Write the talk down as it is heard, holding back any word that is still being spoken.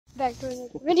back to the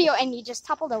video and you just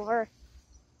toppled over.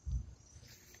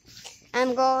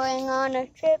 I'm going on a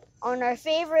trip on our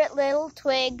favorite little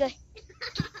twig.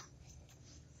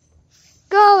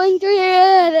 Going through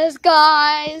the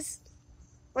skies.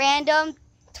 Random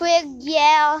twig,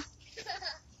 yeah.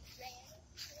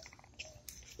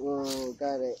 Whoa,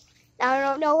 got it. I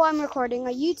don't know, I'm recording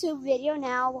a YouTube video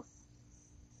now.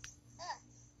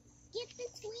 Get the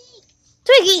twig.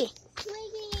 Twiggy!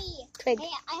 Twiggy. Twig. Hey,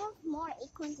 I have more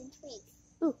acorns and twigs.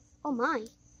 Ooh, oh my.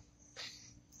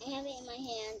 I have it in my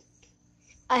hand.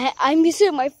 I'm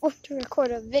using my phone to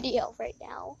record a video right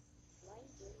now.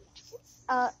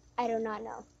 I do not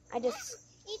know. I just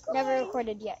never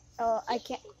recorded yet. Oh, I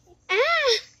can't. Ah!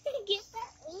 Get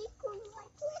that acorn. I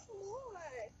want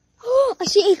more. Oh, I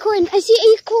see acorn. I see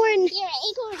acorn. Here,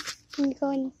 acorn.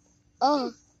 Acorn.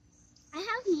 Oh. I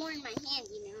have more in my hand,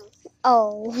 you know.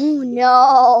 Oh,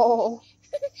 no.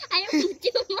 I don't need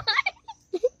too much.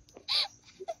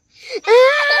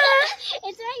 Ah!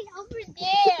 It's right over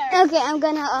there. Okay, I'm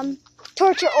gonna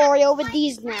torture Oreo with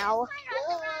these now.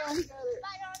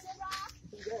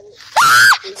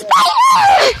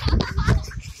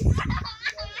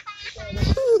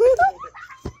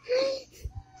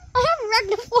 I have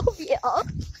arachnophobia.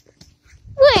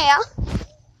 Where?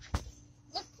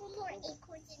 Look for more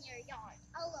acorns in your yard.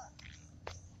 Oh, look.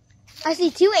 I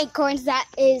see 2 acorns that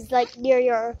is like near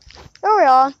your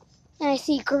Oreo. And I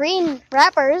see green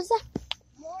wrappers.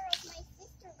 More of my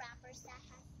sister wrappers that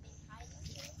has been hiding.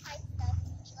 She hides stuff.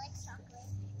 She likes chocolate.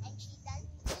 And she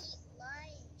doesn't eat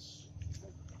lunch.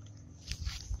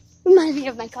 Reminds me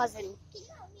of my cousin. Can you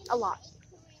help me A lot.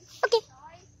 acorns? Okay.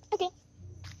 Sorry. Okay.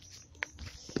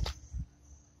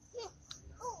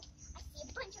 Oh, I see a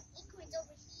bunch of acorns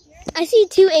over here. I see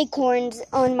 2 acorns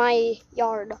on my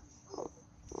yard. Oh,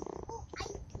 I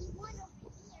see one over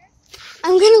here.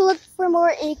 I'm gonna look for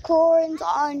more acorns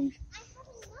on... I have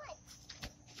a nut.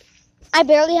 I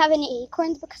barely have any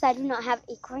acorns because I do not have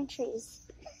acorn trees.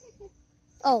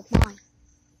 Oh my.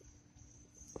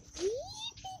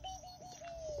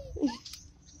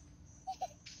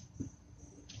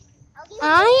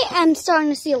 I am starting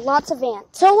to see lots of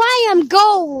ants. So I am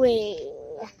going.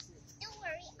 Don't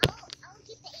worry, I'll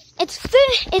get the acorns.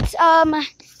 It's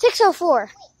 6:04.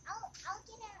 Wait, I'll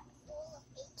get a bowl of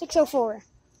acorns. 6:04.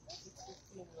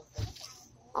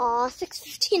 Aw,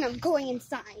 6:15. I'm going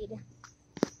inside.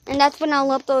 And that's when I'll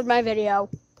upload my video.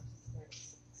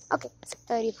 Okay,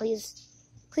 6:30, please.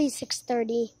 Please,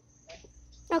 6:30.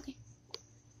 Okay.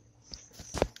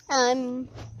 I'm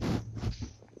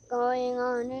going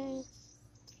on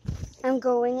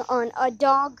a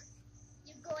dog.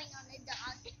 You're going on the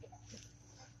dog.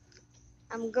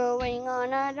 I'm going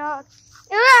on a dog.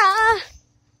 Ah!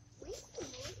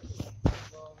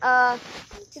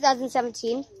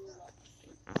 2017.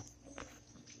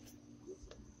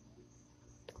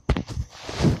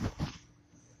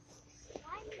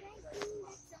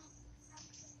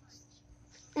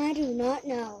 I do not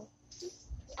know.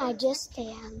 I just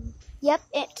am. Yep,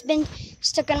 it's been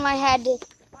stuck in my head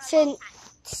since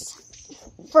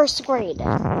 1st grade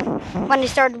when I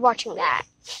started watching that.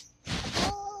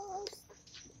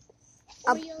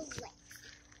 Oreo's leg.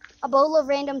 A bowl of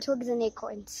random twigs and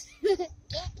acorns. Get it!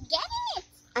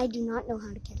 I do not know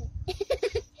how to get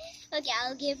it. Okay,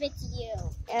 I'll give it to you.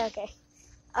 Okay.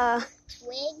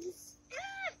 Twigs.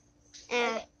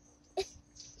 Eh,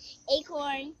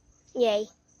 Acorn. yay.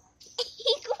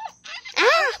 Acorn.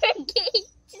 Ah! Acorn.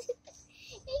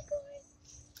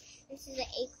 This is an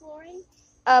acorn.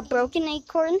 A broken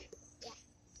acorn. Yeah.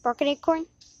 Broken acorn.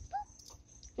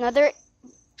 Another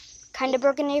kind of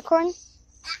broken acorn.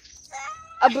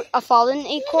 A fallen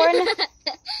acorn.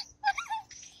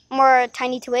 More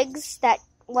tiny twigs that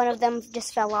one of them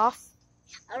just fell off.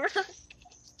 I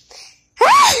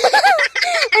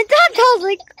thought that was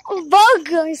like a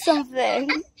bug or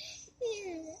something.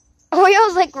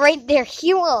 Oreo's like right there.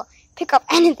 He will pick up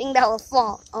anything that will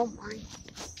fall. Oh my.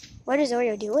 What is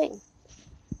Oreo doing?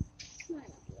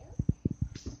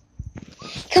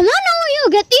 Come on,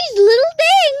 Oreo, get these little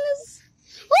things.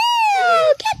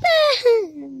 Woo! Get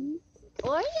them.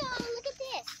 Oreo, look at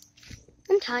this.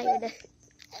 I'm tired.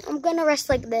 I'm gonna rest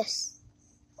like this.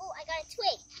 Oh, I got a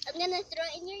twig. I'm gonna throw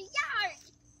it in your yard.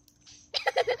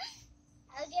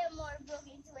 I'll get more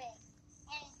broken twigs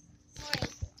and more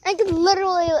acorns. I could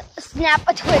literally snap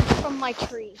a twig from my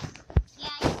tree. Yeah,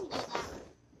 I can do that.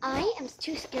 I am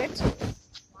too scared to.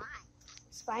 Why?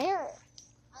 Spider.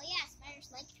 Oh yeah, spiders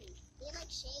like trees. They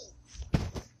like shade.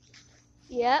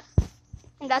 Yep.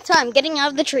 And that's why I'm getting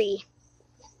out of the tree.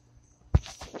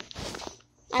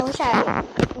 I wish I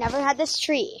never had this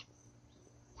tree.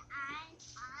 I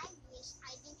wish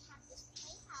I didn't have this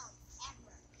playhouse.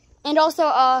 And also,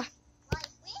 Why,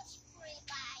 which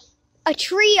fruit I? a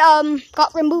tree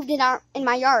got removed in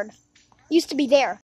my yard. Used to be there.